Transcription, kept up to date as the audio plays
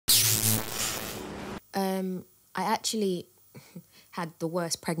I actually had the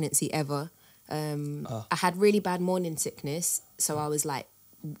worst pregnancy ever. I had really bad morning sickness, so I was like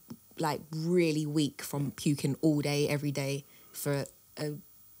really weak from puking all day, every day for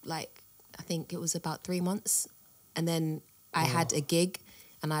I think it was about 3 months, and then I had a gig,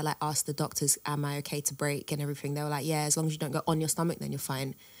 and I asked the doctors, "Am I okay to break?" and everything. They were like, "Yeah, as long as you don't go on your stomach, then you're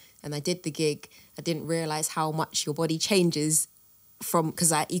fine." And I did the gig. I didn't realize how much your body changes from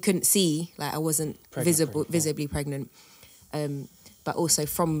because you couldn't see, I wasn't visibly pregnant. But also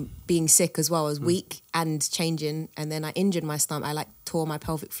from being sick as well, I was weak and changing. And then I injured my stomach. I tore my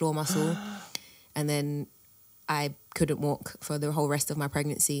pelvic floor muscle. And then I couldn't walk for the whole rest of my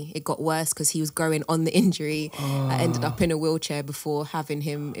pregnancy. It got worse because he was growing on the injury. I ended up in a wheelchair before having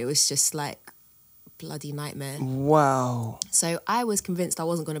him. It was just bloody nightmare. Wow. So I was convinced I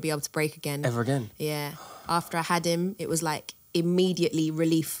wasn't going to be able to break again. Ever again? Yeah. After I had him, it was immediate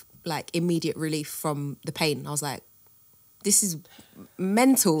relief from the pain. I was like, this is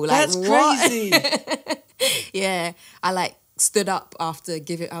mental. That's what? crazy. Yeah. I stood up after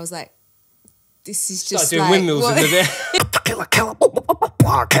giving. I was like, this is just doing windmills in the bed. Killa Kela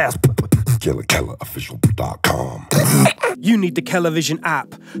Podcast. KillaKelaOfficial.com. You need the KELAVISION app.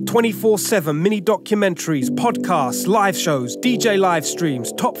 24/7 mini documentaries, podcasts, live shows, DJ live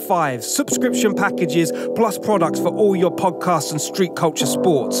streams, top fives, subscription packages, plus products for all your podcasts and street culture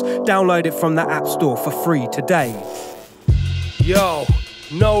sports. Download it from the App Store for free today. Yo,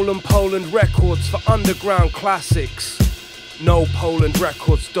 Nolan Poland Records for underground classics.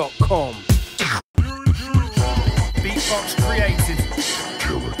 NoPolandRecords.com. Beatbox created.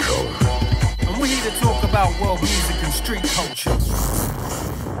 Killa Kela. And we're here to talk about world music and street culture.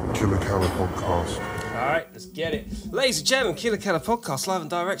 Killa Kela Podcast. All right, let's get it. Ladies and gentlemen, Killa Kela Podcast, live and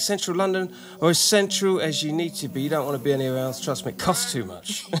direct, central London, or as central as you need to be. You don't want to be anywhere else. Trust me, it costs too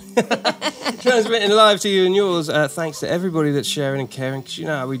much. Transmitting live to you and yours. Thanks to everybody that's sharing and caring, because you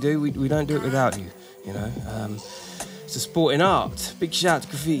know how we do. We don't do it without you, you know. It's a sporting art. Big shout out to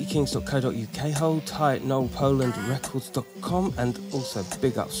graffitikings.co.uk, hold tight NoPolandRecords.com, and also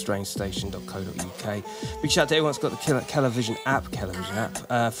big up strangestation.co.uk. Big shout out to everyone that's got the KELAVISION app,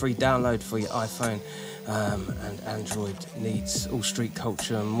 free download for your iPhone and Android needs. All street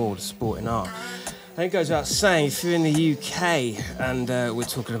culture and more, the sporting art. And it goes without saying, if you're in the UK and we're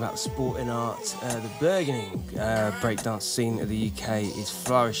talking about sporting art, the burgeoning breakdance scene of the UK is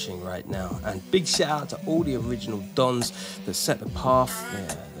flourishing right now. And big shout out to all the original dons that set the path,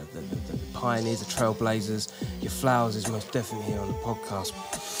 the pioneers, the trailblazers. Your flowers is most definitely here on the podcast.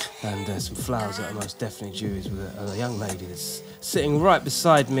 And some flowers that are most definitely due is with a young lady that's sitting right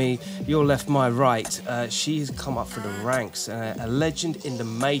beside me, your left, my right. She has come up through the ranks, a legend in the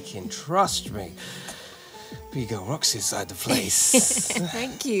making, trust me. BGirl ROXY inside the place.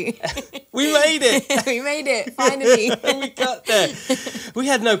 Thank you. We made it. We made it, finally. We got there. We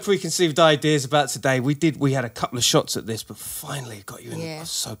had no preconceived ideas about today. We had a couple of shots at this, but finally got you in. Yeah. I'm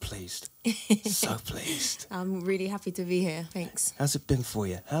so pleased. So pleased. I'm really happy to be here. Thanks. How's it been for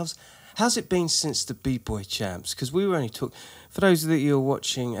you? How's it been since the B-Boy champs? Because we were only talking, for those that you're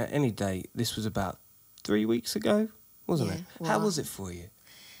watching at any date, this was about 3 weeks ago, wasn't it? Wow. How was it for you?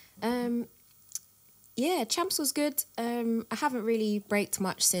 Yeah, champs was good. I haven't really braked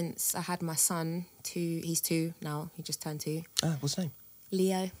much since I had my son. He's 2 now. He just turned 2. What's his name?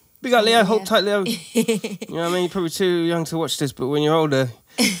 Leo. Big up, Leo. Yeah. Hold tight, Leo. You know what I mean? You're probably too young to watch this, but when you're older,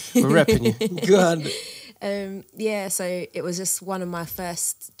 we're repping you. God. Yeah, so it was just one of my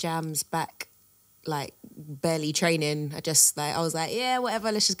first jams back, barely training. I was like, yeah,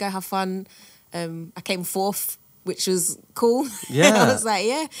 whatever, let's just go have fun. I came 4th, which was cool. Yeah. I was like,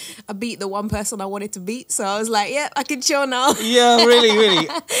 yeah, I beat the one person I wanted to beat. So I was like, yeah, I can chill now. Yeah, really.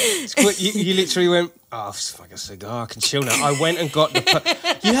 You literally went, fuck a cigar, I can chill now. I went and got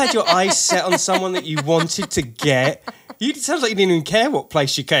you had your eyes set on someone that you wanted to get. It sounds like you didn't even care what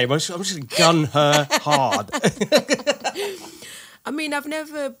place you came. I'm just going to gun her hard. I mean, I've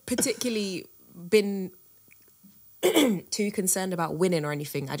never particularly been too concerned about winning or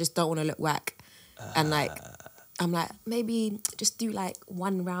anything. I just don't want to look whack. And I'm like, maybe just do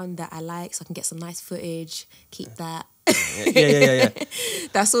one round that I like so I can get some nice footage, keep that. Yeah.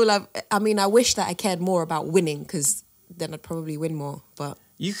 That's all I wish that I cared more about winning, because then I'd probably win more. But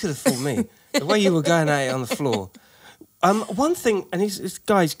you could have fooled me. The way you were going at it on the floor. One thing, and it's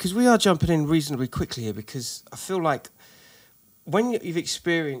guys, because we are jumping in reasonably quickly here, because I feel like when you've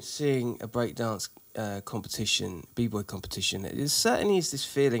experienced seeing a breakdance competition, b-boy competition, it certainly is this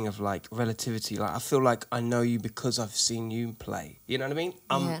feeling of relativity. I feel like I know you because I've seen you play. You know what I mean?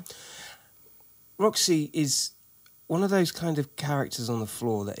 Yeah. ROXY is one of those kind of characters on the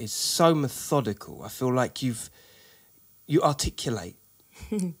floor that is so methodical. I feel like you articulate.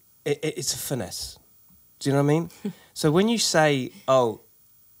 It's a finesse. Do you know what I mean? So when you say, "Oh,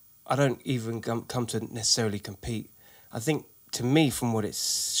 I don't even come to necessarily compete," I think to me, from what it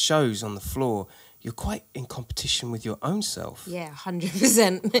shows on the floor, you're quite in competition with your own self. Yeah,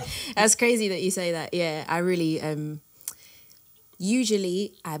 100%. That's crazy that you say that. Yeah, I really.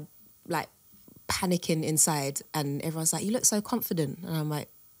 Usually, I'm like panicking inside, and everyone's like, "You look so confident," and I'm like,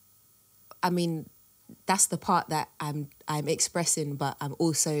 I mean, that's the part that I'm expressing, but I'm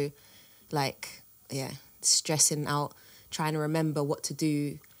also like, stressing out, trying to remember what to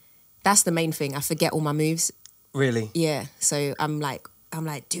do. That's the main thing. I forget all my moves. Really? Yeah. So I'm like,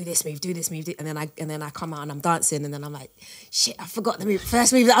 do this move, and then I come out and I'm dancing, and then I'm like, shit, I forgot the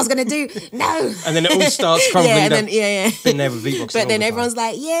first move that I was gonna do. No. And then it all starts crumbling down. Been there with beatboxing. But then everyone's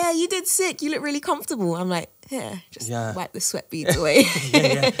like, yeah, you did sick. You look really comfortable. I'm like, just wipe the sweat beads away.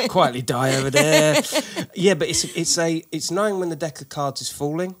 Quietly die over there. Yeah, but it's knowing when the deck of cards is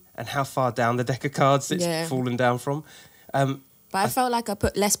falling and how far down the deck of cards it's fallen down from. But I felt like I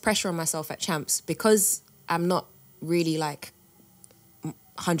put less pressure on myself at Champs because I'm not really like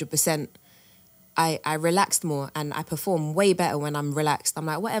 100%. I relaxed more and I perform way better when I'm relaxed. I'm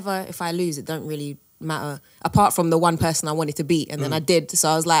like, whatever, if I lose, it don't really matter. Apart from the one person I wanted to beat, and then I did. So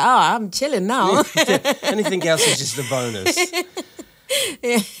I was like, oh, I'm chilling now. Anything else is just a bonus.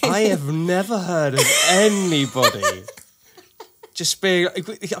 I have never heard of anybody just being. I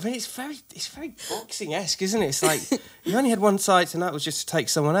mean, it's very boxing-esque, isn't it? It's like you only had one sight, and that was just to take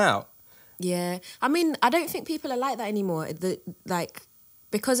someone out. Yeah, I mean, I don't think people are like that anymore.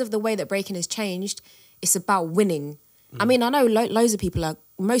 Because of the way that breaking has changed, it's about winning. I mean, I know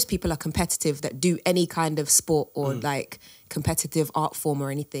most people are competitive that do any kind of sport or like competitive art form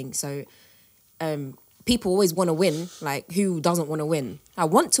or anything. So people always want to win. Like, who doesn't want to win? I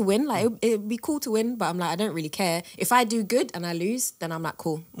want to win. Like, it'd be cool to win, but I'm like, I don't really care. If I do good and I lose, then I'm like,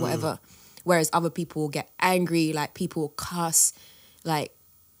 cool, whatever. Whereas other people get angry, like people cuss, like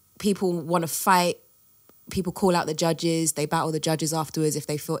people want to fight. People call out the judges. They battle the judges afterwards if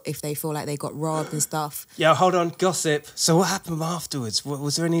they feel like they got robbed and stuff. Yeah, hold on, gossip. So what happened afterwards?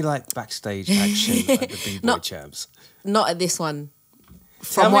 Was there any like backstage action at the B-Boy Champs? Not at this one.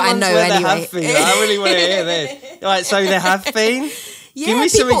 From what I know, anyway. I really want to hear this. Right, so there have been. Yeah, give me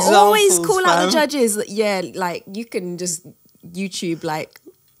some people examples, always call out the judges. Yeah, like you can just YouTube like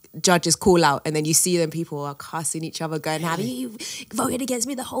judges call out, and then you see them, people are cussing each other, going, have you voted against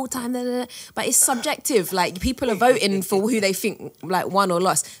me the whole time? But it's subjective. Like, people are voting for who they think like won or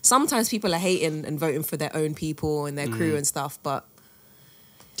lost. Sometimes people are hating and voting for their own people and their crew and stuff. But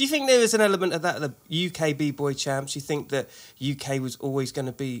do you think there is an element of that at the UK B-Boy Champs? You think that UK was always going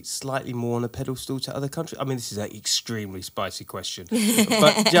to be slightly more on a pedestal to other countries? I mean, this is an extremely spicy question, but do you know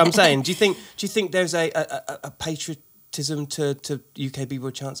what I'm saying? Do you think there's a patriotism to UK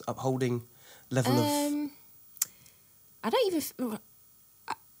B-Boy Champs upholding level of? I don't even.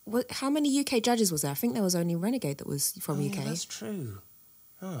 How many UK judges was there? I think there was only Renegade that was from UK. Yeah, that's true.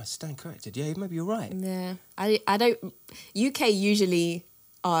 Oh, I stand corrected. Yeah, maybe you're right. Yeah, I don't. UK usually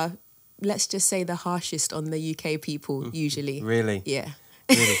are, let's just say, the harshest on the UK people. Usually, really, yeah.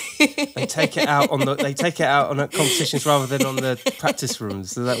 Really, they take it out on the competitions rather than on the practice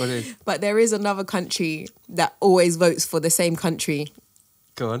rooms. Is that what it is? But there is another country that always votes for the same country.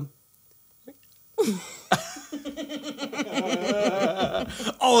 Go on.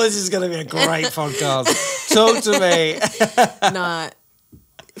 Oh, this is going to be a great podcast. Talk to me. Nah,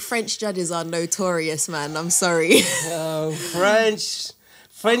 French judges are notorious, man. I'm sorry. Oh,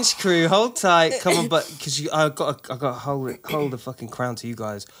 French crew, hold tight. Come on, but because I got to hold the fucking crown to you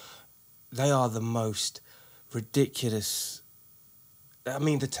guys. They are the most ridiculous. I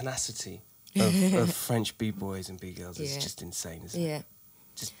mean, the tenacity of French B-boys and B-girls is just insane, isn't it?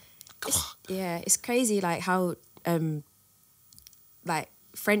 Yeah. It's crazy, like how like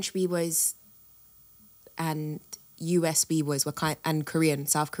French B-boys and US B-boys were and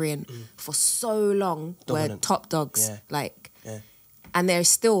South Korean for so long were top dogs. Yeah. And there's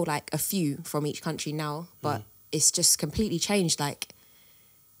still like a few from each country now, but it's just completely changed. Like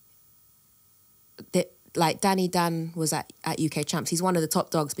Danny Dan was at UK Champs. He's one of the top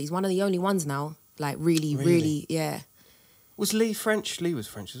dogs, but he's one of the only ones now. Like really, yeah. Was Lee French? Lee was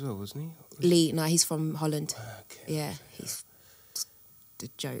French as well, wasn't he? Lee, no, he's from Holland. Okay. Yeah, he's the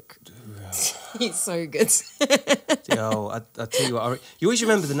joke. He's so good. Yo, I tell you what, you always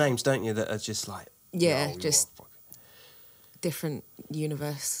remember the names, don't you? That are just like just different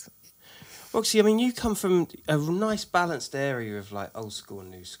universe. Roxy, I mean, you come from a nice balanced area of like old school and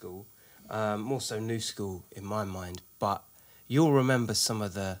new school. more so new school in my mind, but you'll remember some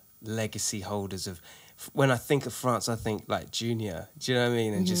of the legacy holders of. When I think of France, I think like Junior. Do you know what I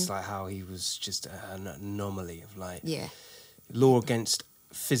mean? And just like how he was just an anomaly of like law against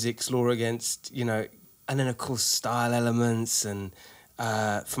physics, law against, you know, and then of course style elements and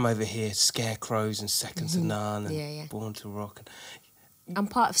from over here, Scarecrows and Second to None and Born to Rock. I'm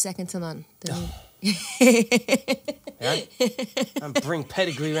part of Second to None. Yeah? And bring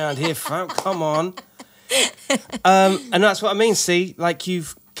pedigree around here, fam. Come on. And that's what I mean. See, like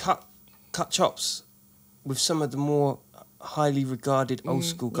you've cut chops with some of the more highly regarded old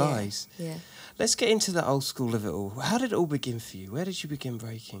school guys. Yeah. Let's get into the old school of it all. How did it all begin for you? Where did you begin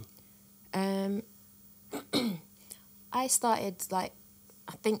breaking? I started like,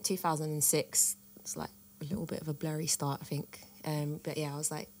 I think 2006. It's like a little bit of a blurry start, I think. But yeah, I was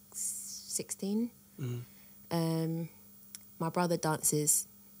like 16. My brother dances.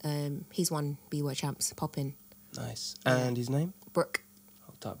 He's won BBOY champs, popping. Nice. And his name? Brooke.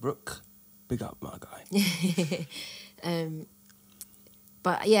 Hold up, Brooke. Big up, my guy.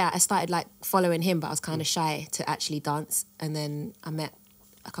 But yeah, I started like following him, but I was kind of shy to actually dance. And then I met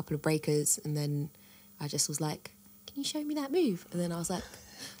a couple of breakers, and then I just was like, "Can you show me that move?" And then I was like,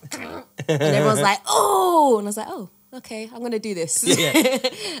 and everyone was like, "Oh!" And I was like, "Oh, okay, I'm gonna do this."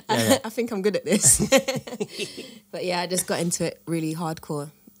 I think I'm good at this. But yeah, I just got into it really hardcore,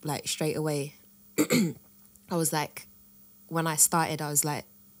 like straight away. I was like, when I started, I was like,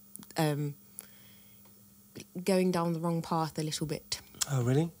 going down the wrong path a little bit. Oh,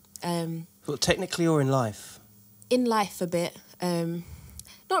 really? Well, technically or in life? In life a bit.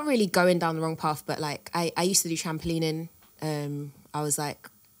 Not really going down the wrong path, but like I used to do trampolining. I was like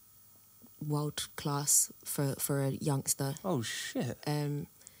world class for a youngster. Oh, shit. And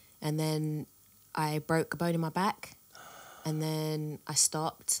then I broke a bone in my back, and then I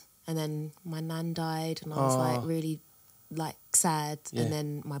stopped, and then my nan died, and I was like really like sad. Yeah. And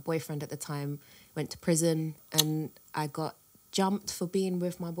then my boyfriend at the time went to prison, and I got jumped for being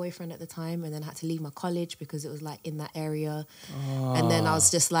with my boyfriend at the time, and then had to leave my college because it was like in that area. And then I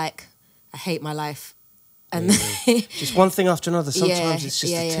was just like, I hate my life. And just one thing after another. Sometimes it's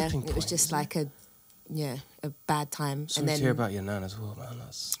just a tipping point. It was just like a bad time. Sorry to hear about your nan as well, man.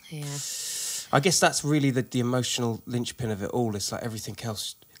 Yeah. I guess that's really the emotional linchpin of it all. It's like everything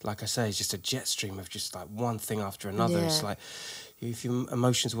else, like I say, is just a jet stream of just like one thing after another. Yeah. It's like if your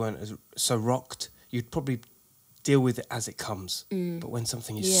emotions weren't so rocked, you'd probably deal with it as it comes. But when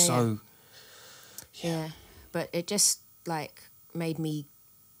something is Yeah. But it just like made me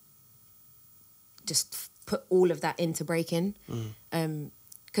just put all of that into breaking.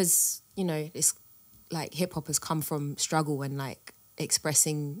 Because, you know, it's like hip hop has come from struggle and like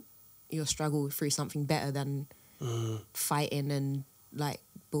expressing your struggle through something better than fighting and like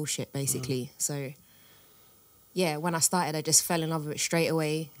bullshit, basically. So yeah, when I started, I just fell in love with it straight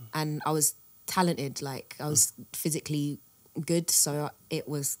away, and I was talented. Like I was physically good, so it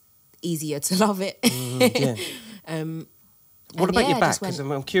was easier to love it. What about your back? Because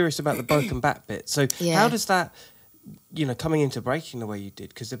I'm curious about the broken back bit. So how does that, you know, coming into breaking the way you did?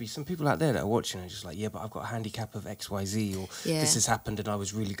 Because there'll be some people out there that are watching and just like, yeah, but I've got a handicap of XYZ, or this has happened and I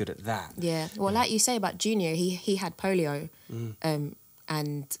was really good at that. Yeah. Well, like you say about Junior, he had polio,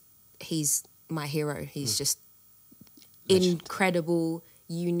 and he's my hero. He's just incredible,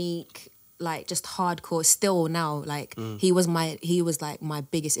 unique, like just hardcore. Still now, like he was like my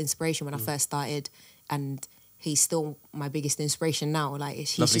biggest inspiration when I first started, and he's still my biggest inspiration now. Like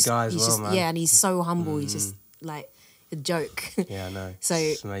he's lovely just, guy as he's well, just, man. Yeah, and he's so humble. He's just like a joke. Yeah, I know. So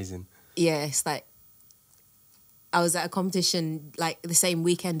it's amazing. Yeah, it's like I was at a competition like the same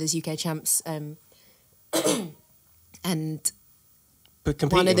weekend as UK champs, and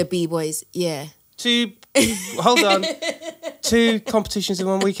one of the B-boys, hold on, 2 competitions in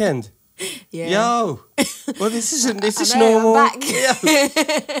one weekend. Yeah. Yo, well, this is normal. I'm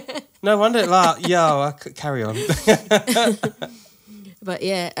back. No wonder, like, I could carry on. But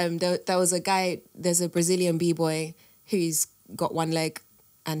yeah, there was a guy. There's a Brazilian b-boy who's got one leg,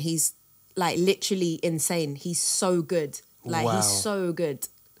 and he's like literally insane. He's so good. Like he's so good.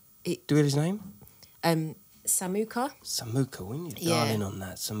 Do we have his name? Samuka. Samuka, when you're darling on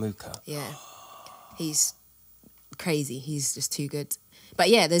that, Samuka. Yeah, he's crazy. He's just too good. But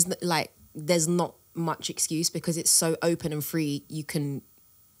yeah, there's not much excuse because it's so open and free. You can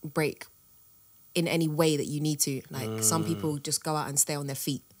break in any way that you need to. Like some people just go out and stay on their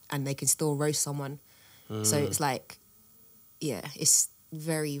feet and they can still roast someone. So it's like, yeah, it's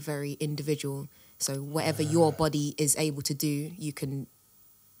very, very individual. So whatever your body is able to do, you can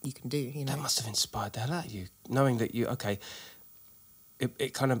do, you know. That must have inspired the hell out of you, knowing that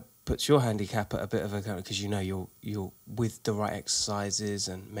it kind of puts your handicap at a bit of a, because you know you're with the right exercises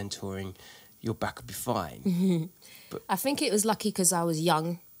and mentoring, your back will be fine. But I think it was lucky because I was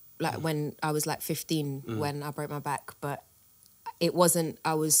young, like when I was like 15 when I broke my back, but it wasn't,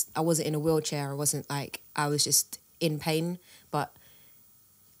 I wasn't in a wheelchair. I wasn't like, I was just in pain, but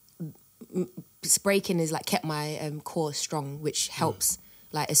breaking is like kept my core strong, which helps.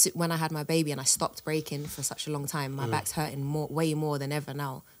 Like when I had my baby and I stopped breaking for such a long time, my back's hurting way more than ever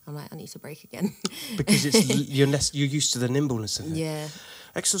now. I'm like, I need to break again. because you're used to the nimbleness of it. Yeah.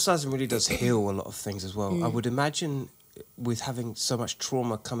 Exercising really does heal a lot of things as well. I would imagine with having so much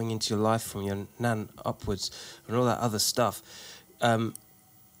trauma coming into your life from your nan upwards and all that other stuff,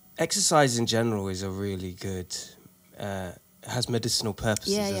 exercise in general is a really good, has medicinal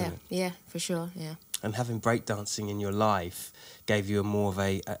purposes, doesn't it? Yeah, for sure, yeah. And having breakdancing in your life gave you more of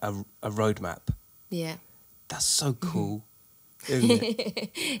a roadmap. Yeah. That's so cool, isn't it?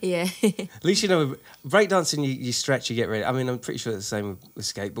 Yeah. At least you know, breakdancing, you stretch, you get ready. I mean, I'm pretty sure it's the same with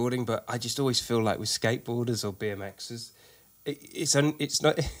skateboarding, but I just always feel like with skateboarders or BMXers,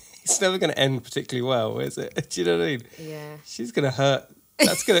 it's never going to end particularly well, is it? Do you know what I mean? Yeah. She's going to hurt.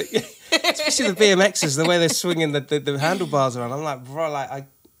 That's going to, especially the BMXers, the way they're swinging the handlebars around. I'm like, bro, like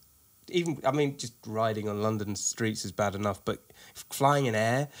I mean, just riding on London streets is bad enough, but flying in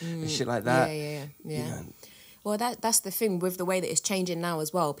air and shit like that. Yeah. You know. Well, that's the thing with the way that it's changing now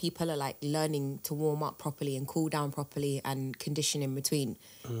as well. People are like learning to warm up properly and cool down properly and condition in between.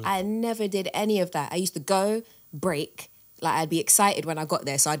 I never did any of that. I used to go, break. Like I'd be excited when I got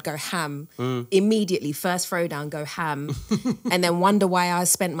there, so I'd go ham immediately. First throwdown, go ham, and then wonder why I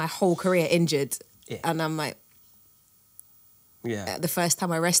spent my whole career injured. Yeah. And I'm like, the first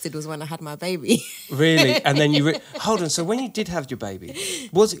time I rested was when I had my baby. Really? And then hold on. So when you did have your baby,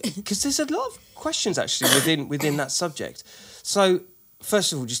 was it, because there's a lot of questions actually within that subject. So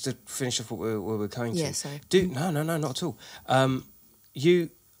first of all, just to finish off what we're going to. Yeah, sorry. No, not at all.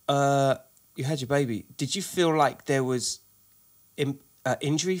 You had your baby. Did you feel like there was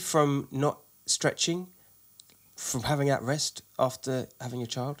injury from not stretching, from having that rest after having your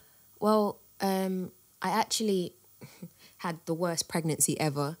child? Well, I actually had the worst pregnancy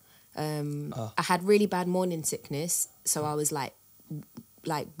ever. I had really bad morning sickness, so I was like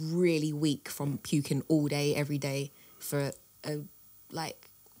really weak from puking all day, every day for I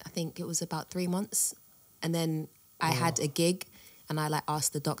think it was about 3 months, and then I had a gig. And I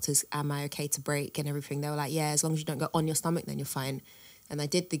asked the doctors, am I okay to break and everything? They were like, yeah, as long as you don't go on your stomach, then you're fine. And I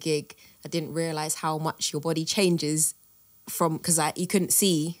did the gig. I didn't realise how much your body changes from, because you couldn't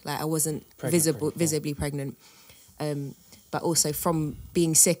see, like I wasn't visibly pregnant. But also from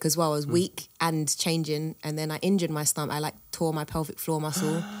being sick as well, I was weak and changing. And then I injured my stomach. I tore my pelvic floor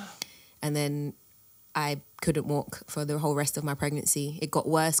muscle. And then I couldn't walk for the whole rest of my pregnancy. It got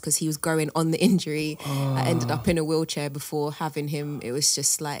worse because he was growing on the injury. I ended up in a wheelchair before having him. It was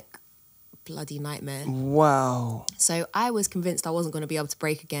just like bloody nightmare. Wow. So I was convinced I wasn't going to be able to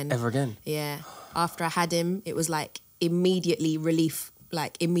break again. Ever again? Yeah. After I had him, it was like immediate relief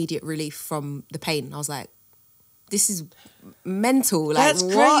from the pain. I was like, this is mental. Like, that's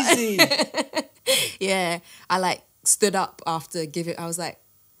what? Crazy. Yeah. I stood up after giving. I was like,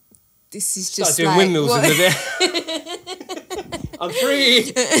 this is just doing windmills in the day. I'm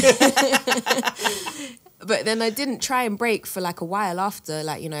free. But then I didn't try and break for a while after,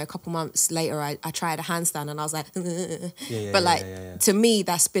 a couple months later, I tried a handstand and I was like, to me,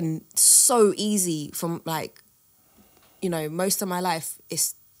 that's been so easy from most of my life.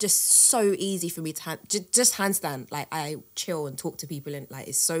 It's just so easy for me to just handstand. I chill and talk to people and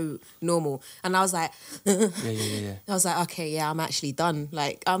it's so normal. And I was like, I was like, okay, yeah, I'm actually done.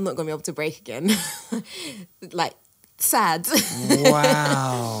 I'm not gonna be able to break again. Sad.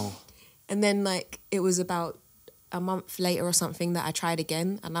 Wow. And then it was about a month later or something that I tried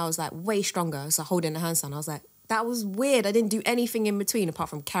again, and I was way stronger. I was holding a handstand. I was like, that was weird. I didn't do anything in between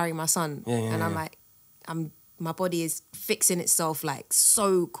apart from carrying my son. I'm my body is fixing itself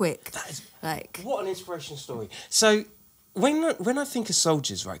so quick. That is what an inspiration story. So when I think of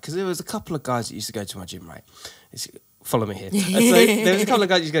soldiers, right? Because there was a couple of guys that used to go to my gym, right? Follow me here. And so there was a couple of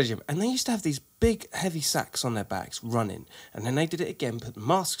guys that used to go to the gym, and they used to have these big heavy sacks on their backs running, and then they did it again, put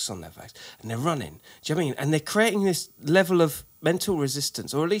masks on their backs, and they're running. Do you know what I mean? And they're creating this level of mental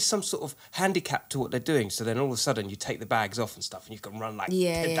resistance, or at least some sort of handicap to what they're doing. So then all of a sudden you take the bags off and stuff, and you can run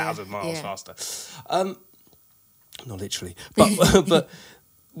 10,000 miles faster. Not literally, but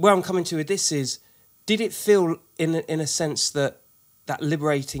where I'm coming to with this is, did it feel in a sense that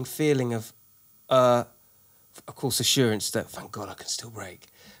liberating feeling of course, assurance that thank God I can still break,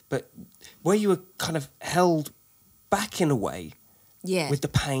 but where you were kind of held back in a way Yeah. With the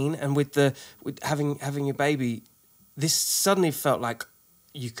pain and with having your baby, this suddenly felt like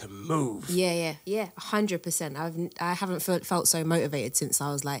you can move. Yeah. 100%. I haven't felt so motivated since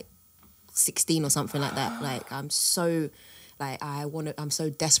I was like 16 or something like that. Like I'm so like I'm so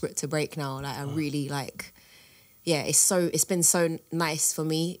desperate to break now. Like I really like. Yeah, it's been so nice for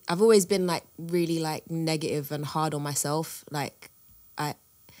me. I've always been like really like negative and hard on myself. Like I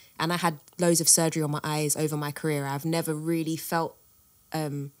had loads of surgery on my eyes over my career. I've never really felt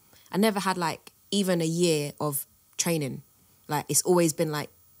I never had like even a year of training. Like it's always been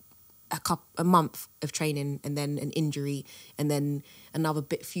like a month of training and then an injury and then another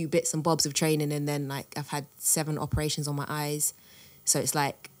few bits and bobs of training and then like I've had 7 operations on my eyes. So it's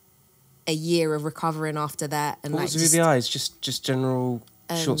like a year of recovering after that. And what was with the eyes? Just general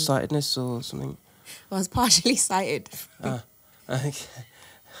short-sightedness or something? Well, I was partially sighted. Okay.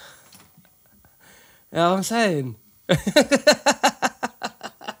 Yeah, I'm saying.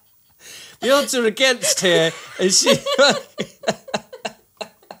 The odds are against here. And she...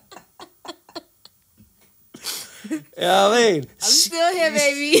 Yeah, I mean, I'm still here,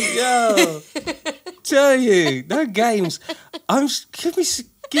 baby. Yo, tell you, no games.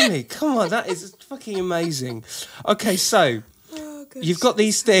 Give me, come on, that is fucking amazing. Okay, so you've got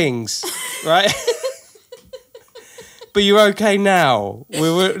these things, right? But you're okay now.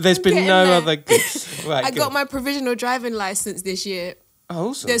 There's been no other. Right, I got my provisional driving license this year. Oh,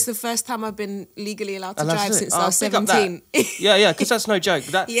 awesome. That's the first time I've been legally allowed to drive since I was 17. Yeah, because that's no joke.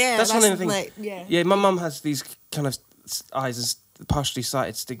 That's one of the things. Like, yeah, my mum has these kind of eyes as partially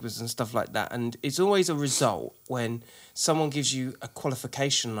sighted stigmas and stuff like that, and it's always a result when someone gives you a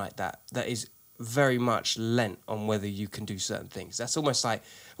qualification like that is very much lent on whether you can do certain things. That's almost like,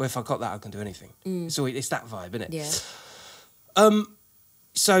 well, if I got that, I can do anything. So it's that vibe, isn't it? Yeah.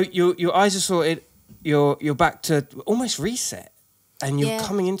 So your eyes are sorted. You're back to almost reset, and you're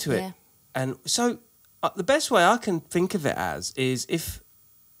coming into it. And so the best way I can think of it as is if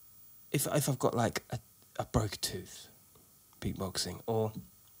I've got like a broken tooth, beatboxing, or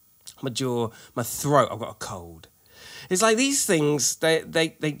my jaw, my throat, I've got a cold. It's like these things,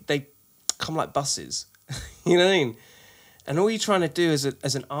 they come like buses. You know what I mean? And all you're trying to do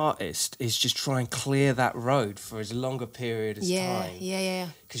as an artist is just try and clear that road for as long a period as time. Yeah.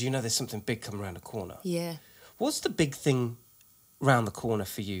 Because you know there's something big coming around the corner. Yeah. What's the big thing round the corner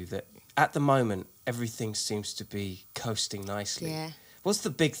for you that at the moment everything seems to be coasting nicely? Yeah. What's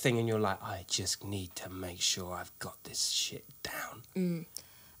the big thing in your life? I just need to make sure I've got this shit down.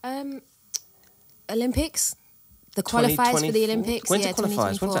 Olympics. The qualifiers for the Olympics. When's yeah, the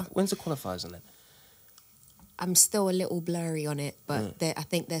qualifiers? 2024. When's the qualifiers on it? I'm still a little blurry on it, but I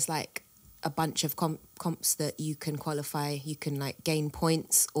think there's like a bunch of comps that you can qualify. You can like gain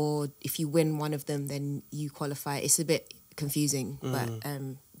points, or if you win one of them, then you qualify. It's a bit confusing, but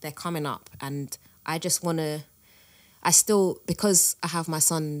they're coming up, and I just want to. I still, because I have my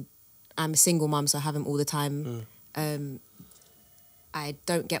son, I'm a single mum, so I have him all the time. I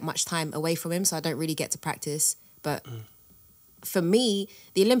don't get much time away from him, so I don't really get to practice. But for me,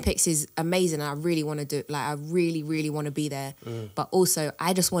 the Olympics is amazing. I really want to do it. Like, I really, really want to be there. But also,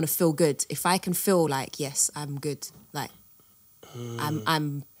 I just want to feel good. If I can feel like, yes, I'm good. Like,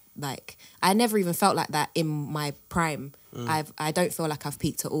 I'm like, I never even felt like that in my prime. I don't feel like I've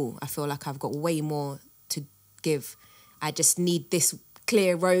peaked at all. I feel like I've got way more to give. I just need this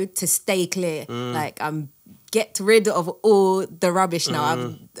clear road to stay clear. Like, get rid of all the rubbish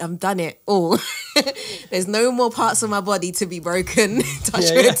now. I've done it all. There's no more parts of my body to be broken.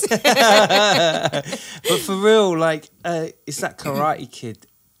 Touch wood. But for real, like, it's that Karate Kid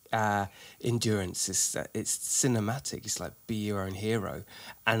endurance. It's cinematic. It's like be your own hero.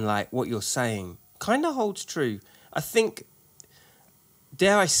 And like what you're saying kind of holds true. I think,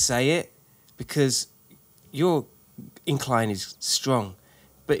 dare I say it, because your incline is strong,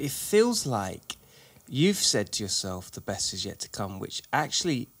 but it feels like you've said to yourself the best is yet to come, which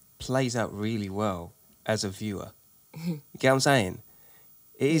actually plays out really well as a viewer. You get what I'm saying?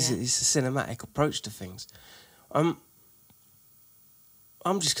 It's a cinematic approach to things. I'm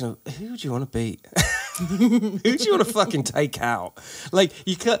just gonna. Who do you want to beat? Who do you want to fucking take out? Like,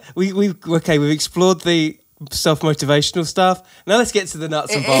 you can't. We've explored the self-motivational stuff. Now let's get to the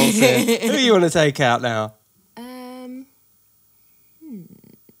nuts and bolts here. Who do you want to take out now?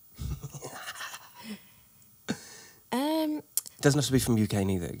 Doesn't have to be from UK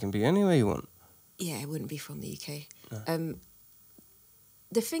neither. It can be anywhere you want. Yeah, it wouldn't be from the UK. No.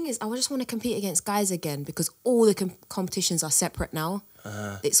 The thing is, I just want to compete against guys again, because all the competitions are separate now.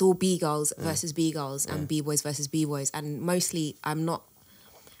 It's all B-girls versus B-girls and B-boys versus B-boys, and mostly I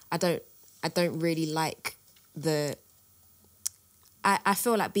don't really like the I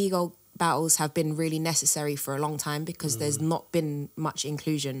feel like B-girl battles have been really necessary for a long time because there's not been much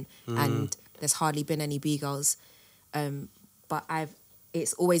inclusion and there's hardly been any B-girls. But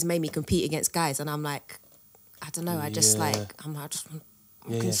it's always made me compete against guys, and I'm like, I don't know, I'm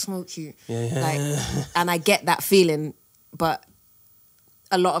gonna smoke you. And I get that feeling, but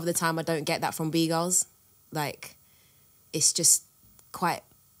a lot of the time I don't get that from B-girls. Like, it's just quite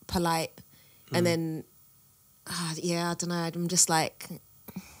polite. And then, I don't know, I'm just like...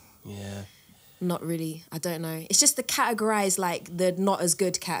 Yeah. Not really. I don't know. It's just the categorized, like, the not as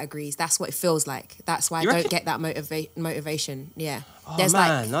good categories. That's what it feels like. That's why I don't get that motivation. Yeah. Oh, There's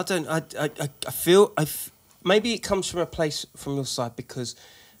man, like... I feel... maybe it comes from a place from your side because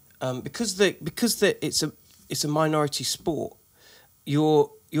it's a minority sport.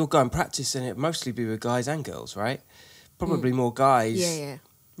 You'll go and practice and it mostly be with guys and girls, right? Probably more guys. Yeah.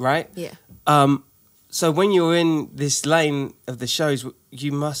 Right? Yeah. So when you're in this lane of the shows,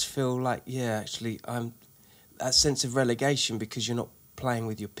 you must feel like, actually, I'm that sense of relegation because you're not playing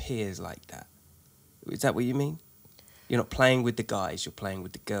with your peers like that. Is that what you mean? You're not playing with the guys, you're playing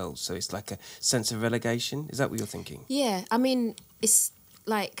with the girls. So it's like a sense of relegation. Is that what you're thinking? Yeah. I mean, it's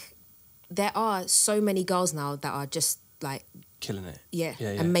like there are so many girls now that are just like... Killing it. Yeah.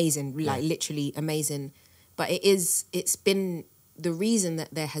 Amazing. Like literally amazing. But it's been... The reason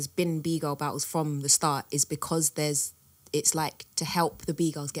that there has been B-girl battles from the start is because it's like to help the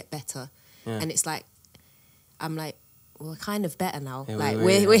B-girls get better. Yeah. And it's like, I'm like, we're kind of better now. Yeah, like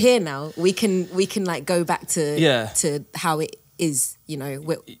we're here now. We can like go back to how it is, you know.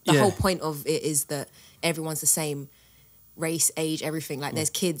 The whole point of it is that everyone's the same race, age, everything. Like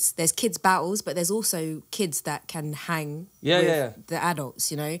there's kids battles, but there's also kids that can hang with the adults,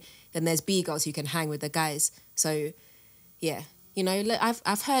 you know. And there's B-girls who can hang with the guys. So yeah. You know,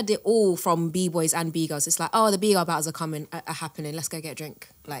 I've heard it all from B-boys and B-girls. It's like, oh, the B-girl battles are happening. Let's go get a drink.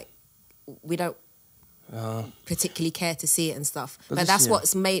 Like, we don't particularly care to see it and stuff. But that's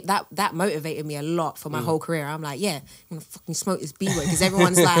what's made... That motivated me a lot for my whole career. I'm like, I'm going to fucking smoke this B-boy because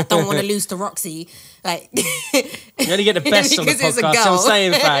everyone's like, I don't want to lose to Roxy. Like... You only get the best on the podcast. So I'm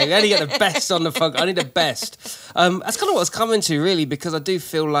saying, Frank, you only get the best on the podcast. I need the best. That's kind of what it's coming to, really, because I do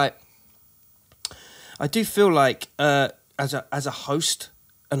feel like... As a host,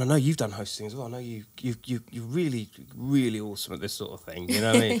 and I know you've done hosting as well. I know you're really, really awesome at this sort of thing. You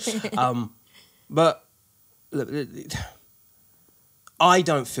know what I mean? But look, I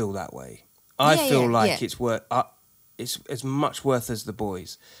don't feel that way. I feel like it's as much worth as the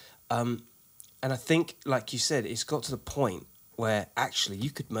boys. And I think, like you said, it's got to the point where actually you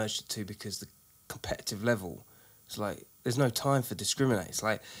could merge the two because the competitive level, it's like there's no time for discriminate. It's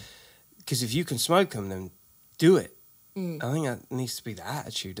like, because if you can smoke them, then do it. I think that needs to be the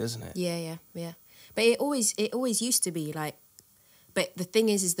attitude, doesn't it? Yeah. But it always used to be like. But the thing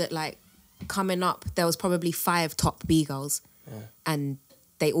is that like coming up, there was probably 5 top B-girls, and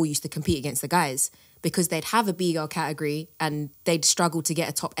they all used to compete against the guys because they'd have a B-girl category and they'd struggle to get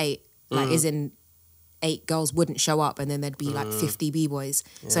a top 8. Like, as in 8 girls wouldn't show up, and then there'd be like 50 B-boys.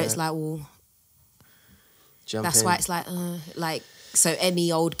 Yeah. So it's like, well, why it's like. So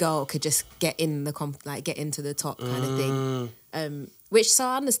any old girl could just get in the get into the top kind of thing. So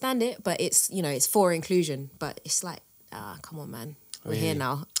I understand it, but it's, you know, it's for inclusion. But it's like, come on, man, we're here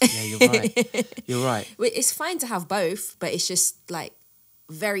now. Yeah, you're right. You're right. It's fine to have both, but it's just like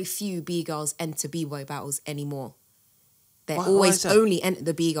very few B-girls enter B-boy battles anymore. They always only enter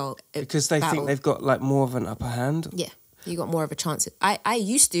the B-girl because they think they've got like more of an upper hand. Yeah. You got more of a chance. I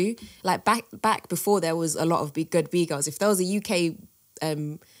used to, like back before there was a lot of good B-girls. If there was a UK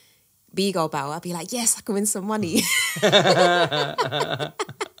B-girl battle, I'd be like, yes, I can win some money.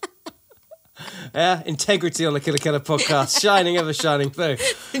 Yeah, integrity on the Killa Kela podcast, shining ever shining through.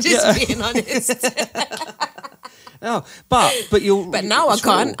 Just being honest. Oh, but you're... But now I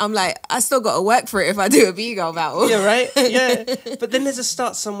can't. I'm like, I still got to work for it if I do a B-girl battle. Yeah, right? Yeah. But then there's a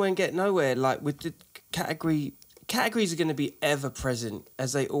start somewhere and get nowhere. Like with the categories are going to be ever present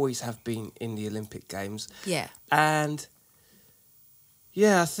as they always have been in the Olympic Games. Yeah. And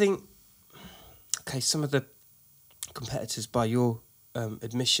yeah, I think, okay, some of the competitors, by your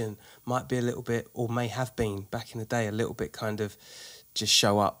admission, might be a little bit, or may have been back in the day, a little bit kind of just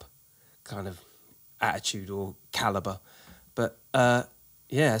show up kind of attitude or caliber. But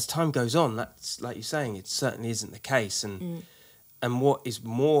as time goes on, that's like you're saying, it certainly isn't the case. And what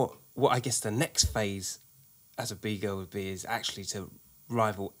I guess the next phase as a B-girl would be is actually to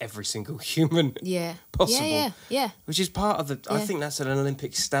rival every single human possible. Yeah. Which is part of the... I think that's an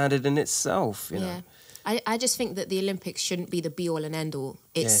Olympic standard in itself, you know. I just think that the Olympics shouldn't be the be-all and end-all.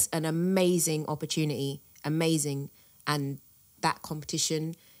 It's an amazing opportunity, amazing, and that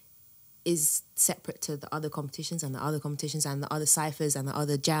competition is separate to the other competitions and the other competitions and the other ciphers and the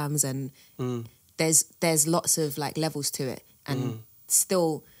other jams, and there's lots of like levels to it, and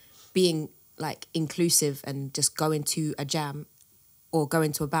still being like inclusive and just going to a jam or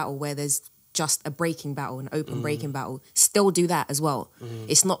going to a battle where there's just a breaking battle, an open breaking battle, still do that as well.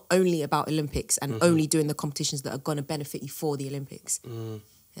 It's not only about Olympics and only doing the competitions that are going to benefit you for the Olympics.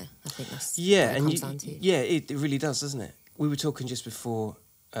 Yeah, I think that's what it comes down to. Yeah, it really does, doesn't it? We were talking just before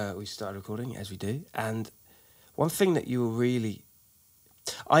we started recording, as we do, and one thing that you were really,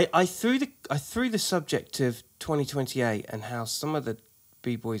 I threw the subject of 2028 and how some of the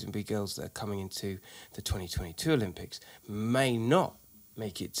B-boys and B-girls that are coming into the 2022 Olympics may not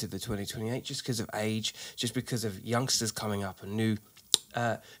make it to the 2028 just because of age, just because of youngsters coming up and new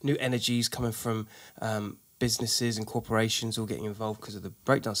energies coming from businesses and corporations all getting involved because of the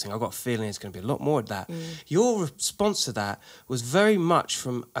breakdancing. I've got a feeling there's going to be a lot more of that. Your response to that was very much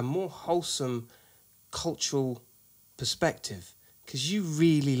from a more wholesome cultural perspective, because you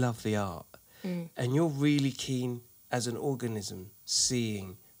really love the art and you're really keen as an organism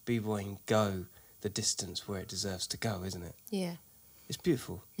seeing b-boying go the distance where it deserves to go, isn't it? Yeah. It's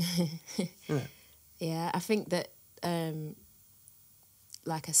beautiful. Yeah, I think that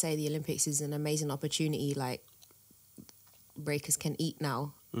like I say, the Olympics is an amazing opportunity. Like, breakers can eat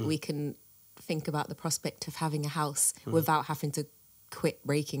now. We can think about the prospect of having a house without having to quit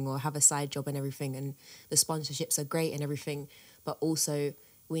breaking or have a side job and everything. And the sponsorships are great and everything. But also,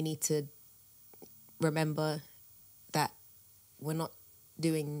 we need to remember that we're not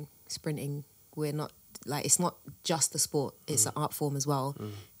doing sprinting. We're not, like, it's not just a sport. It's an art form as well.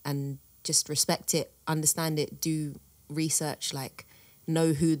 And just respect it, understand it, do research, like,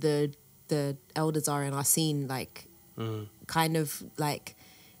 know who the elders are in our scene, like kind of like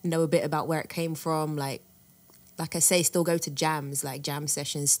know a bit about where it came from, like I say, still go to jams, like jam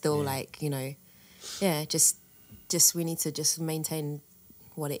sessions, still like, you know, just we need to just maintain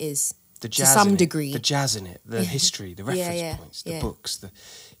what it is the jazz to some in it, degree, the jazz in it, the history, the reference points, the books,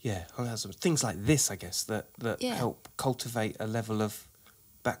 things like this, I guess, that help cultivate a level of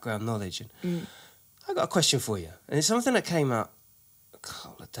background knowledge. And I got a question for you, and it's something that came out a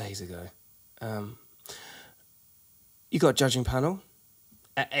couple of days ago. You got a judging panel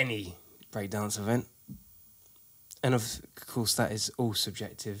at any breakdance event, and of course that is all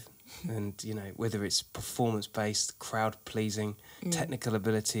subjective, and you know, whether it's performance based, crowd pleasing, technical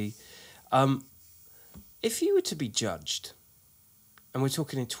ability. If you were to be judged, and we're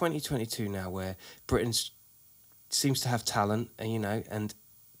talking in 2022 now, where Britain seems to have talent, and you know, and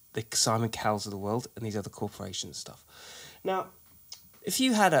the Simon Cowells of the world and these other corporations and stuff. Now, if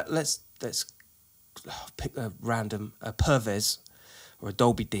you had let's pick a random Pervez or a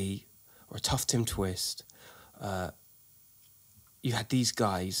Dolby D or a Tough Tim Twist, you had these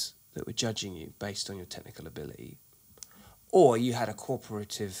guys that were judging you based on your technical ability, or you had a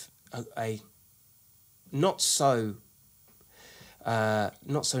corporative, a not so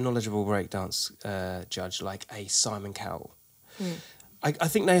knowledgeable breakdance judge like a Simon Cowell. I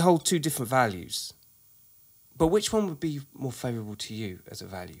think they hold two different values. But which one would be more favourable to you as a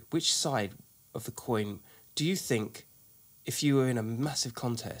value? Which side of the coin do you think, if you were in a massive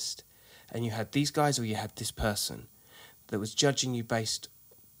contest and you had these guys or you had this person that was judging you based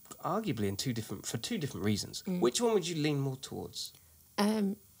arguably for two different reasons, which one would you lean more towards?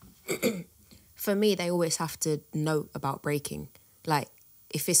 For me, they always have to know about breaking. Like,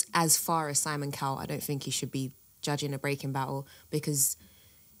 if it's as far as Simon Cowell, I don't think he should be judging a breaking battle, because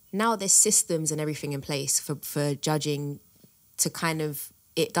now there's systems and everything in place for judging to kind of,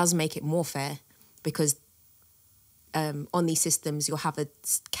 it does make it more fair, because on these systems you'll have a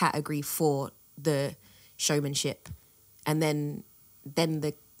category for the showmanship, and then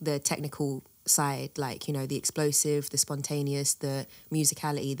the technical side, like, you know, the explosive, the spontaneous, the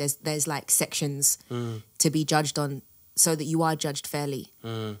musicality. There's like sections to be judged on, so that you are judged fairly.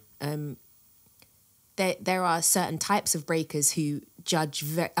 There are certain types of breakers who judge,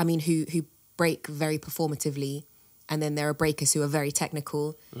 who break very performatively, and then there are breakers who are very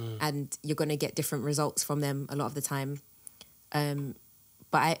technical, and you're going to get different results from them a lot of the time.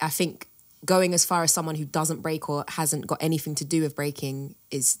 But I think going as far as someone who doesn't break or hasn't got anything to do with breaking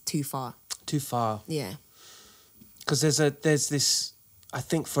is too far. Too far. Yeah. Because there's this, I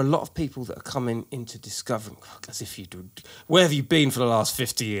think, for a lot of people that are coming into discovering, as if you do, where have you been for the last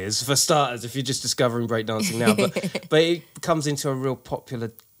 50 years? For starters, if you're just discovering breakdancing now, but it comes into a real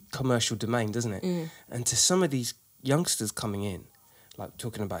popular commercial domain, doesn't it? And to some of these youngsters coming in, like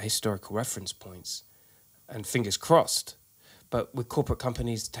talking about historical reference points, and fingers crossed, but with corporate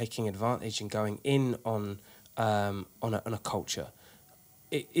companies taking advantage and going in on on a culture,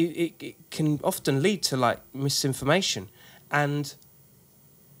 it can often lead to like misinformation. And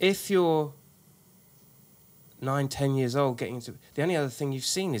if you're 9, 10 years old getting into... The only other thing you've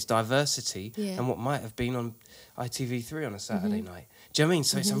seen is diversity and what might have been on ITV3 on a Saturday night. Do you know what I mean?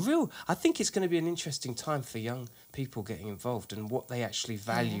 So it's a real... I think it's going to be an interesting time for young people getting involved and what they actually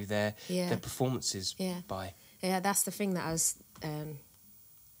value their performances by. Yeah, that's the thing that I was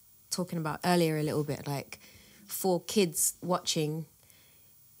talking about earlier a little bit. Like, for kids watching,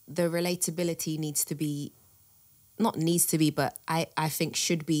 the relatability needs to be... Not needs to be, but I think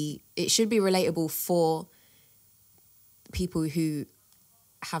should be... It should be relatable for people who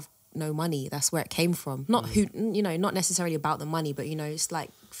have no money. That's where it came from. Not who, you know, not necessarily about the money, but, you know, it's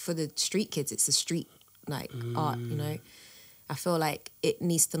like for the street kids, it's the street like art, you know. I feel like it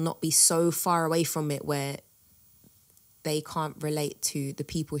needs to not be so far away from it where they can't relate to the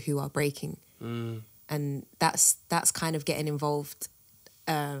people who are breaking. And that's kind of getting involved.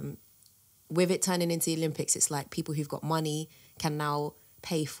 With it turning into the Olympics, it's like people who've got money can now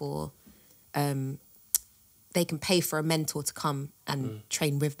pay for they can pay for a mentor to come and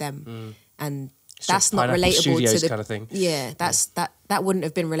train with them. And that's not relatable to the kind of thing. Yeah, that wouldn't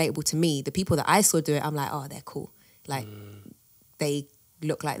have been relatable to me. The people that I saw do it, I'm like, oh, they're cool. Like they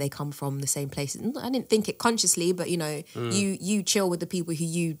look like they come from the same places. I didn't think it consciously, but you know, you chill with the people who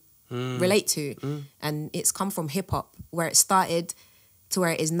you relate to. And it's come from hip hop, where it started to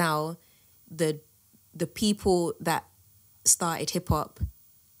where it is now. The people that started hip hop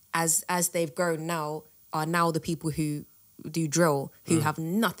as they've grown now are now the people who do drill, who have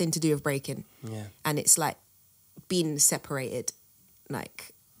nothing to do with breaking. Yeah. And it's like being separated.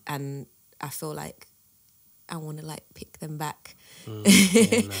 Like, and I feel like I want to like pick them back.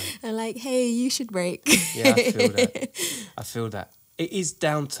 And like, hey, you should break. Yeah, I feel that. I feel that. It is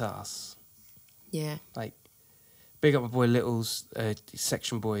down to us. Yeah. Like, big up my boy Littles,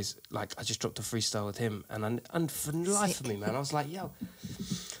 Section Boys. Like, I just dropped a freestyle with him, and for the life of me, man, I was like, yo,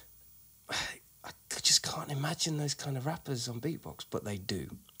 I just can't imagine those kind of rappers on beatbox, but they do.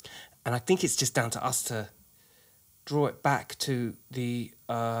 And I think it's just down to us to draw it back to the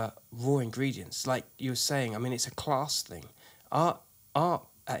raw ingredients. Like you were saying, I mean, it's a class thing. Art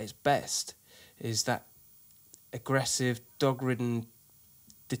at its best is that aggressive, dog-ridden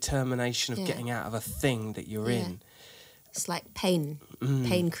determination of getting out of a thing that you're in. It's like pain.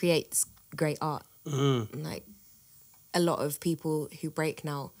 Pain creates great art. Like, a lot of people who break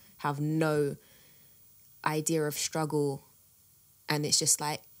now have no idea of struggle, and it's just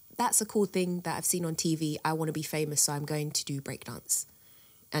like, that's a cool thing that I've seen on TV. I want to be famous, so I'm going to do breakdance.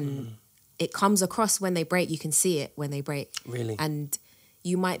 And it comes across when they break. You can see it when they break. Really? And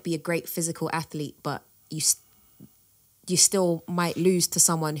you might be a great physical athlete, but you still might lose to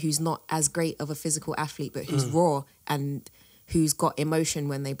someone who's not as great of a physical athlete, but who's raw and who's got emotion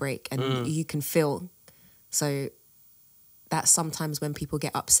when they break, and you can feel. So that's sometimes when people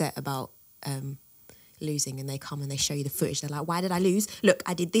get upset about losing, and they come and they show you the footage. They're like, why did I lose? Look,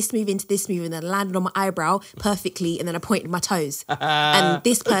 I did this move into this move and then I landed on my eyebrow perfectly, and then I pointed my toes. And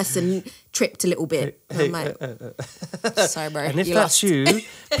this person tripped a little bit. And I'm like, sorry, bro. And if that's you,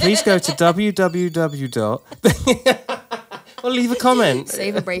 please go to www. Or leave a comment.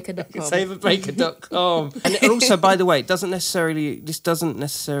 Saveabreaker.com. Saveabreaker.com. And also, by the way, this doesn't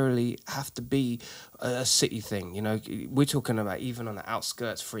necessarily have to be a city thing. You know, we're talking about even on the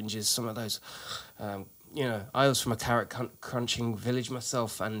outskirts, fringes, some of those. You know, I was from a carrot crunching village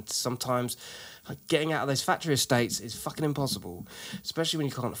myself, and sometimes getting out of those factory estates is fucking impossible, especially when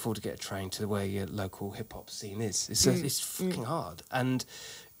you can't afford to get a train to where your local hip hop scene is. It's fucking hard, and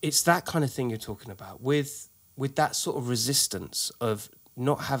it's that kind of thing you're talking about with that sort of resistance of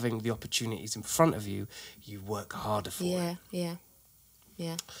not having the opportunities in front of you. You work harder for it.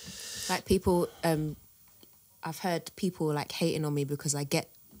 Yeah. Like people, I've heard people like hating on me because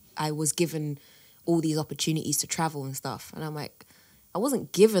I was given all these opportunities to travel and stuff. And I'm like, I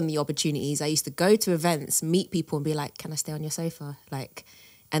wasn't given the opportunities. I used to go to events, meet people and be like, can I stay on your sofa? Like,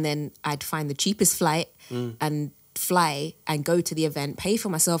 and then I'd find the cheapest flight and fly and go to the event, pay for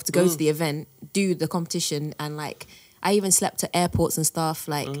myself to go to the event, do the competition. And like, I even slept at airports and stuff,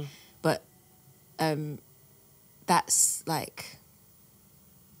 like, but that's like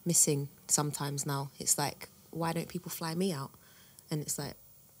missing sometimes now. It's like, why don't people fly me out? And it's like,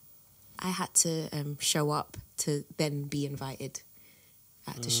 I had to show up to then be invited.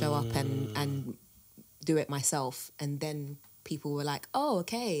 I had to show up and do it myself. And then people were like, oh,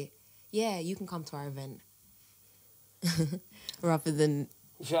 okay, yeah, you can come to our event. Rather than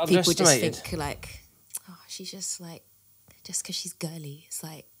people just think like, oh, she's just like, just because she's girly. It's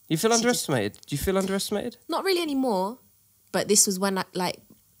like, You feel underestimated? Do you feel underestimated? Not really anymore, but this was when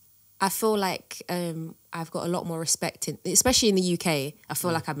I feel like I've got a lot more respect, especially in the UK. I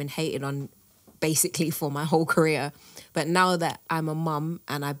feel like I've been hated on basically for my whole career. But now that I'm a mum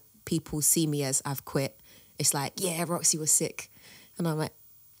and people see me as I've quit, it's like, yeah, Roxy was sick. And I'm like,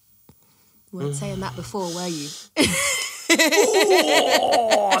 you weren't saying that before, were you?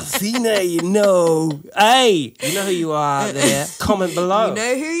 Oh, Athena, you know. Hey, you know who you are out there. Comment below. You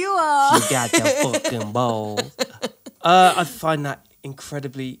know who you are. You got the fucking balls. I find that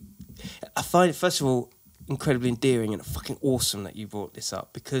incredibly... I find it, first of all, incredibly endearing and fucking awesome that you brought this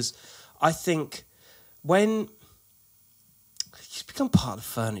up, because I think when you become part of the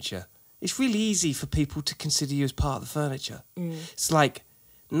furniture, it's really easy for people to consider you as part of the furniture. It's like,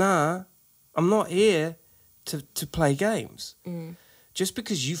 nah, I'm not here to play games. Just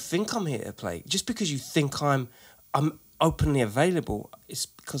because you think I'm here to play, just because you think I'm openly available, it's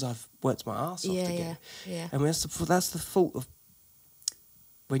because I've worked my ass off to get it. Yeah. And that's the fault of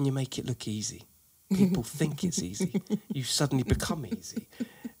when you make it look easy. People think it's easy. You suddenly become easy.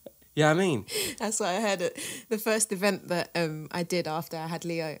 You know what I mean? That's what I heard at the first event that I did after I had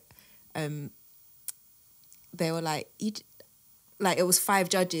Leo. They were like, it was 5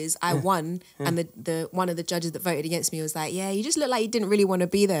 judges. I won, and the one of the judges that voted against me was like, yeah, you just look like you didn't really want to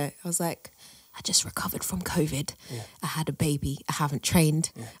be there. I was like, I just recovered from COVID. I had a baby. I haven't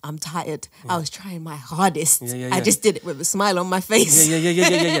trained. I'm tired. I was trying my hardest. I just did it with a smile on my face.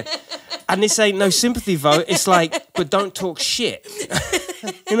 Yeah. And this ain't no sympathy vote. It's like, but don't talk shit.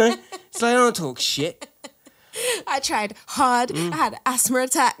 You know? It's like, don't talk shit. I tried hard. I had an asthma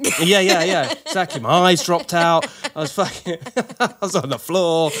attack. Yeah. Exactly. My eyes dropped out. I was on the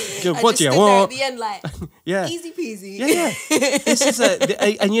floor. What do you want? At the end, like, easy peasy. Yeah. This is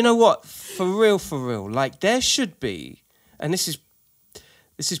and you know what? For real. Like, there should be, and this is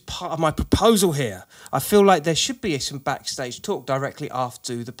part of my proposal here. I feel like there should be some backstage talk directly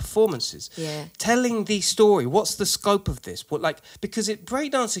after the performances. Yeah. Telling the story. What's the scope of this? Because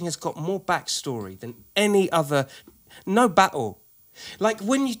breakdancing has got more backstory than any other. No battle. Like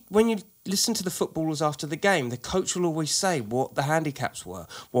when you listen to the footballers after the game, the coach will always say what the handicaps were,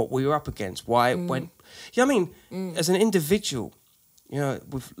 what we were up against, why it went. You know what I mean? As an individual, you know,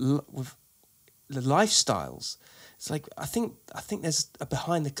 with the lifestyles. It's like I think there's a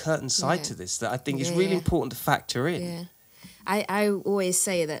behind the curtain side to this that I think is really important to factor in. Yeah, I always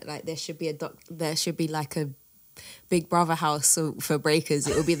say that like there should be like a Big Brother house for breakers.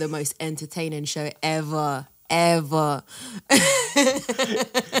 It will be the most entertaining show ever.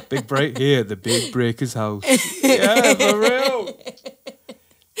 Big break here, the Big Breakers house. Yeah, for real.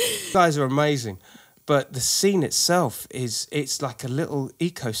 You guys are amazing, but the scene itself it's like a little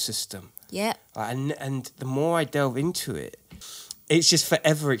ecosystem. Yeah. And the more I delve into it, it's just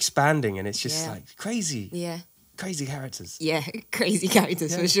forever expanding, and it's just like crazy. Yeah. Crazy characters. Yeah, crazy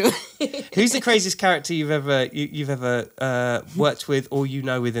characters for sure. Who's the craziest character you've ever worked with or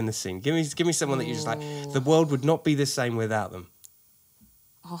within the scene? Give me someone that you're just like, the world would not be the same without them.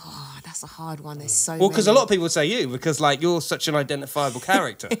 Oh, that's a hard one. There's so well, because a lot of people say you, because like you're such an identifiable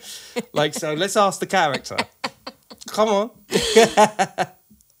character. Like, so let's ask the character. Come on.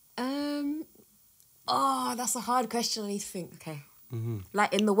 Oh, that's a hard question. I need to think. Okay.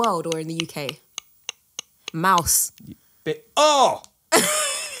 Like in the world or in the UK? Mouse. Oh! I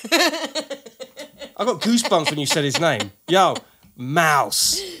got goosebumps when you said his name. Yo,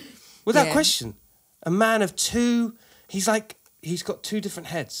 Mouse. Without question. A man of two. He's got 2 different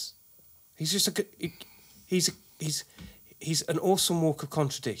heads. He's just he's an awesome walk of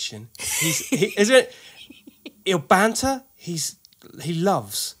contradiction. He'll banter. He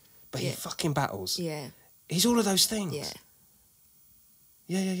loves, but he fucking battles. Yeah. He's all of those things.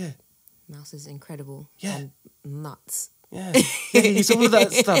 Yeah. Mouse is incredible. Yeah. And nuts. Yeah. He's all of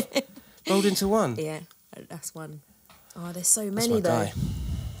that stuff rolled into one. Yeah, that's one. Oh, there's so many though. Guy.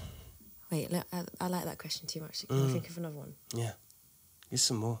 Wait, I like that question too much. Can I think of another one? Yeah. Here's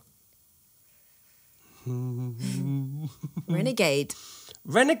some more. Renegade.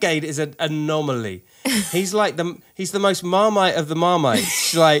 Renegade is an anomaly. He's like he's the most Marmite of the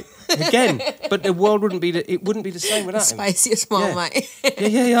Marmites. Like again, but the world wouldn't be the same without him. Spiciest Marmite.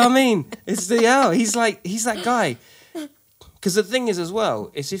 Yeah. I mean, he's that guy. Because the thing is as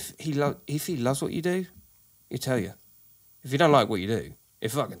well is if he loves what you do, he'll tell you. If you don't like what you do, he'll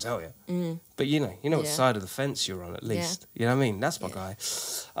fucking tell you. But you know what side of the fence you're on at least. You know what I mean? That's my guy.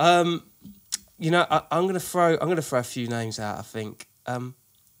 I'm gonna throw a few names out. I think.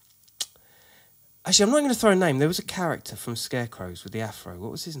 Actually, I'm not going to throw a name. There was a character from Scarecrows with the afro.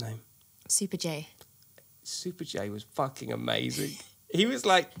 What was his name? Super J. Super J was fucking amazing. He was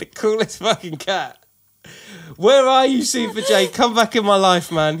like the coolest fucking cat. Where are you, Super J? Come back in my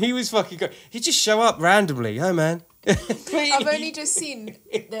life, man. He was fucking great. He'd just show up randomly. Oh, man. I've only just seen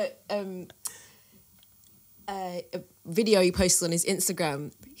the a video he posted on his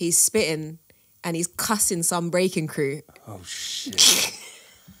Instagram. He's spitting and he's cussing some breaking crew. Oh, shit.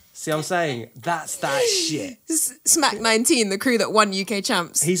 See, I'm saying that's that shit. Smack 19, the crew that won UK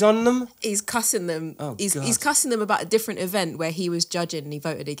champs. He's on them? He's cussing them. Oh, he's cussing them about a different event where he was judging and he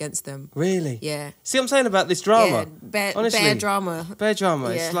voted against them. Really? Yeah. See what I'm saying about this drama? Yeah, honestly, bare drama. Bare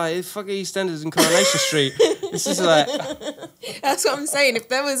drama. Yeah. It's like fucking EastEnders and Coronation Street. This is like... That's what I'm saying. If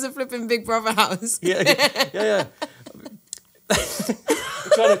there was a flipping Big Brother house. Yeah.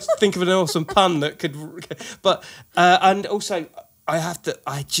 I'm trying to think of an awesome pun that could... But, and also...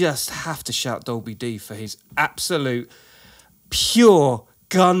 I just have to shout Dolby D for his absolute pure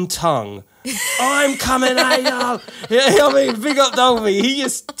gun tongue. I'm coming at you. Yeah, I mean, big up Dolby. He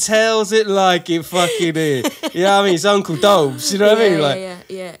just tells it like it fucking is. Yeah, I mean, it's Uncle Dolbs. You know what I mean? Like,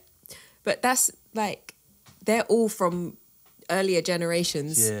 yeah. But that's like, they're all from earlier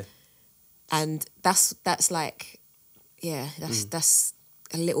generations. Yeah. And that's like, yeah, that's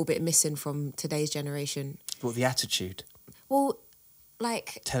a little bit missing from today's generation. What, the attitude? Well,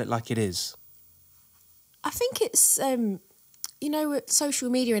 like... Tell it like it is. I think it's, with social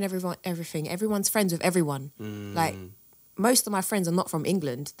media and everything, everyone's friends with everyone. Like, most of my friends are not from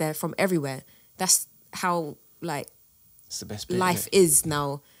England. They're from everywhere. That's how, like, it's the best bit, life is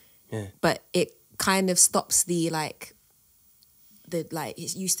now. Yeah. But it kind of stops it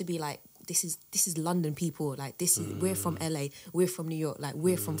used to be like, this is London people. Like, we're from LA. We're from New York. Like,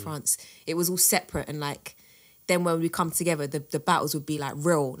 we're from France. It was all separate and, like... Then when we come together, the battles would be like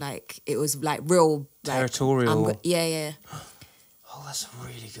real, like it was like real territorial. Yeah. Oh, that's a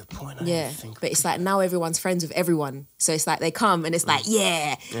really good point. But it's like now everyone's friends with everyone, so it's like they come and it's like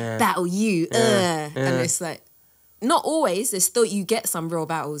battle you, and it's like not always. There's still you get some real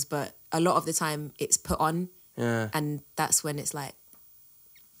battles, but a lot of the time it's put on, and that's when it's like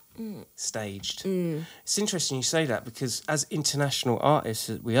staged. It's interesting you say that because as international artists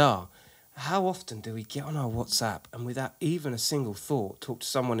that we are. How often do we get on our WhatsApp and without even a single thought talk to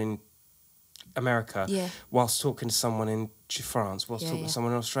someone in America whilst talking to someone in France, whilst talking to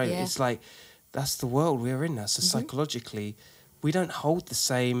someone in Australia? It's like, that's the world we're in now. So psychologically, we don't hold the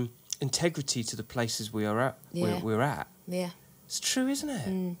same integrity to the places we are at. We're at. Yeah. It's true, isn't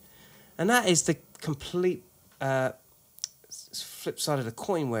it? And that is the complete flip side of the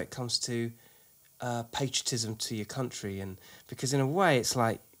coin where it comes to patriotism to your country. And because in a way, it's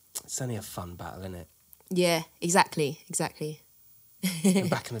like, it's only a fun battle, isn't it? Yeah, exactly. And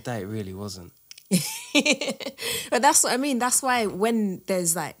back in the day, it really wasn't. But that's what I mean. That's why when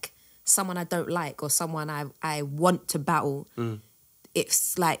there's like someone I don't like or someone I want to battle,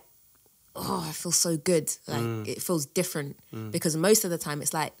 it's like, oh, I feel so good. Like it feels different because most of the time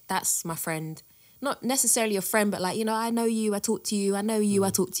it's like, that's my friend. Not necessarily a friend, but like, I know you, I talk to you, I know you,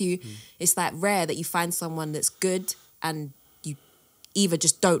 I talk to you. It's like rare that you find someone that's good and either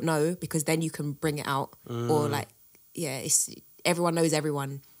just don't know because then you can bring it out or like, it's everyone knows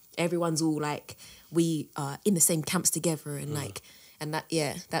everyone. Everyone's all like, we are in the same camps together and like, and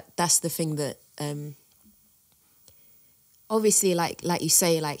that's the thing that, obviously like you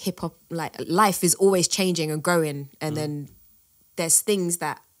say, like hip hop, like life is always changing and growing. And then there's things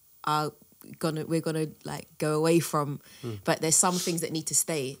that we're gonna like go away from, but there's some things that need to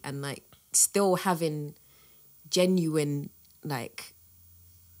stay and like still having genuine like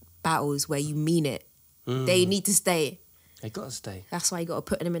battles where you mean it. They need to stay. They gotta stay. That's why you gotta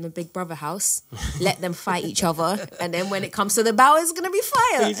put them in a Big Brother house, let them fight each other, and then when it comes to the battle, it's gonna be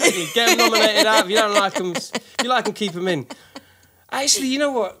fire. Exactly. Get them nominated out. If you don't like them, if you like them, keep them in. Actually, you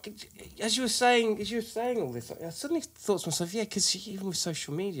know what? As you were saying all this, I suddenly thought to myself, because even with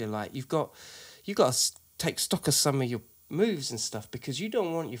social media, like you've got to take stock of some of your moves and stuff because you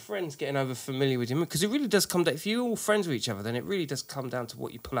don't want your friends getting over familiar with you because it really does come down, if you're all friends with each other, then it really does come down to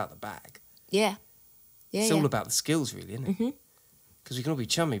what you pull out the bag. It's all about the skills really, isn't it? Because we can all be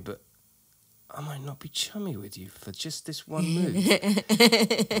chummy, but I might not be chummy with you for just this one move.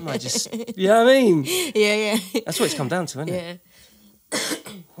 I might just, you know what I mean? That's what it's come down to, isn't it?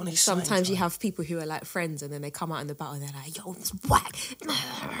 Sometimes you have people who are like friends and then they come out in the battle and they're like, yo, it's whack,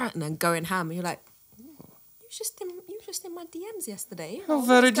 and then going ham and you're like, you just in my DMs yesterday. How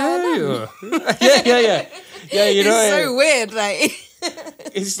very do you? Yeah, you know. It's so weird, like.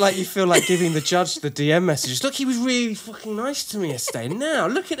 It's like you feel like giving the judge the DM message. Look, he was really fucking nice to me yesterday. Now,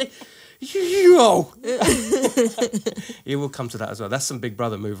 look at it. Yo! It will come to that as well. That's some Big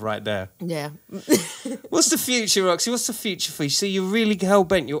Brother move right there. Yeah. What's the future, Roxy? What's the future for you? See, you're really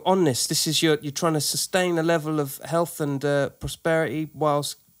hell-bent. You're on this. This is you're trying to sustain a level of health and prosperity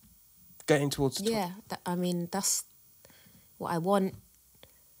whilst getting towards... Yeah, I mean, that's what I want.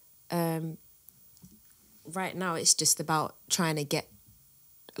 Right now, it's just about trying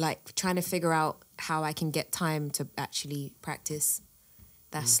to figure out how I can get time to actually practice.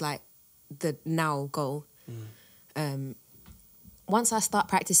 That's like the now goal. Once I start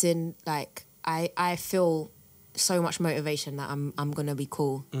practicing, like I feel so much motivation that I'm gonna be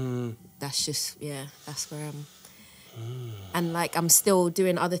cool. That's just that's where I'm. And like I'm still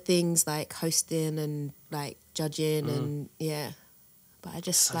doing other things like hosting and like judging and but I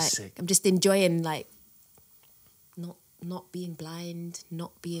just sick. I'm just enjoying like not being blind,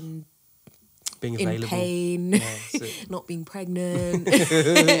 not being available. in pain, not being pregnant.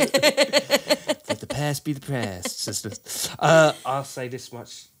 Let the past be the past, sisters. I'll say this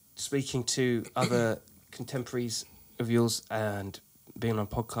much. Speaking to other contemporaries of yours and being on a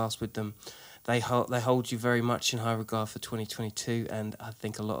podcast with them, they hold you very much in high regard for 2022, and I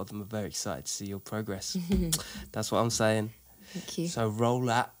think a lot of them are very excited to see your progress. That's what I'm saying. Thank you. So roll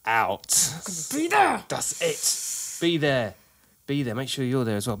that out. I'm gonna be there. That's it. Be there. Be there. Make sure you're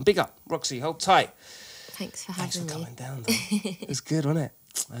there as well. Big up, Roxy. Hold tight. Thanks for Thanks having for me. coming down, though. It was good, wasn't it?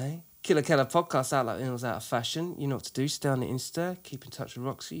 Eh? Killa Kela Podcast, out like it was out of fashion. You know what to do. Stay on the Insta. Keep in touch with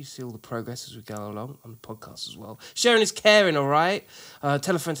Roxy. You see all the progress as we go along on the podcast as well. Sharing is caring, all right?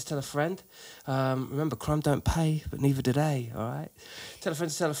 Tell a friend to tell a friend. Remember, crime don't pay, but neither do they, all right? Tell a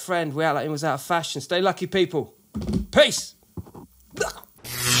friend to tell a friend. We're out like it was out of fashion. Stay lucky, people. Peace.